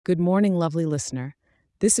Good morning, lovely listener.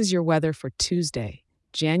 This is your weather for Tuesday,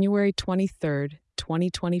 January 23rd,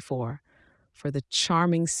 2024, for the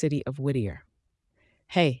charming city of Whittier.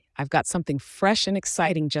 Hey, I've got something fresh and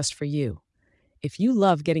exciting just for you. If you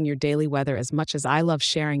love getting your daily weather as much as I love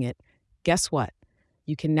sharing it, guess what?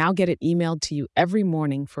 You can now get it emailed to you every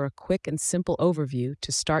morning for a quick and simple overview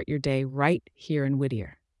to start your day right here in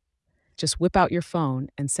Whittier. Just whip out your phone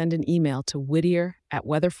and send an email to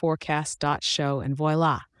whittier@weatherforecast.show and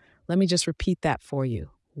voila. Let me just repeat that for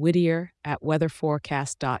you.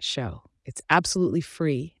 Whittier@weatherforecast.show. It's absolutely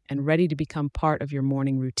free and ready to become part of your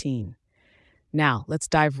morning routine. Now, let's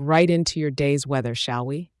dive right into your day's weather, shall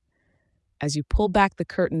we? As you pull back the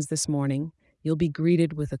curtains this morning, you'll be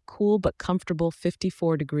greeted with a cool but comfortable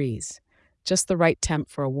 54 degrees. Just the right temp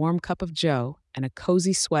for a warm cup of joe and a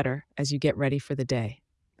cozy sweater as you get ready for the day.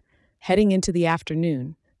 Heading into the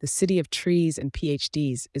afternoon, the city of trees and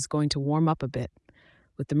PhDs is going to warm up a bit,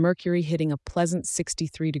 with the mercury hitting a pleasant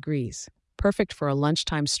 63 degrees, perfect for a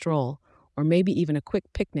lunchtime stroll or maybe even a quick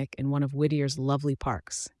picnic in one of Whittier's lovely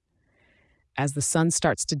parks. As the sun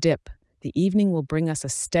starts to dip, the evening will bring us a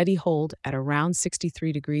steady hold at around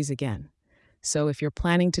 63 degrees again. So if you're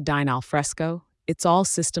planning to dine al fresco, it's all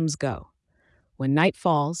systems go. When night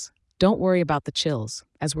falls, don't worry about the chills,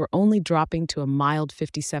 as we're only dropping to a mild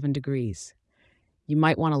 57 degrees. You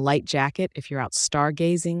might want a light jacket if you're out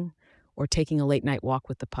stargazing or taking a late night walk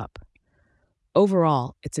with the pup.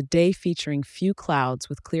 Overall, it's a day featuring few clouds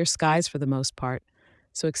with clear skies for the most part,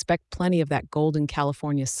 so expect plenty of that golden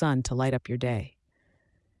California sun to light up your day.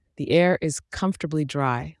 The air is comfortably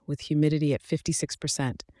dry, with humidity at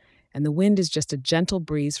 56%, and the wind is just a gentle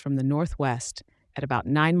breeze from the northwest at about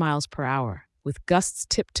 9 miles per hour, with gusts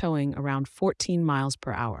tiptoeing around 14 miles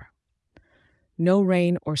per hour. No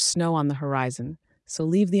rain or snow on the horizon, so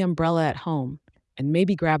leave the umbrella at home and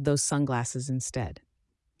maybe grab those sunglasses instead.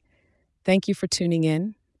 Thank you for tuning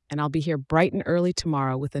in, and I'll be here bright and early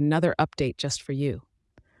tomorrow with another update just for you.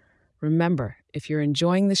 Remember, if you're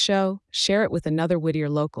enjoying the show, share it with another Whittier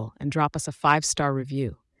local and drop us a 5-star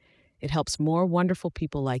review. It helps more wonderful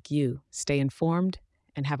people like you stay informed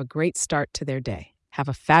and have a great start to their day. Have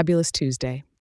a fabulous Tuesday.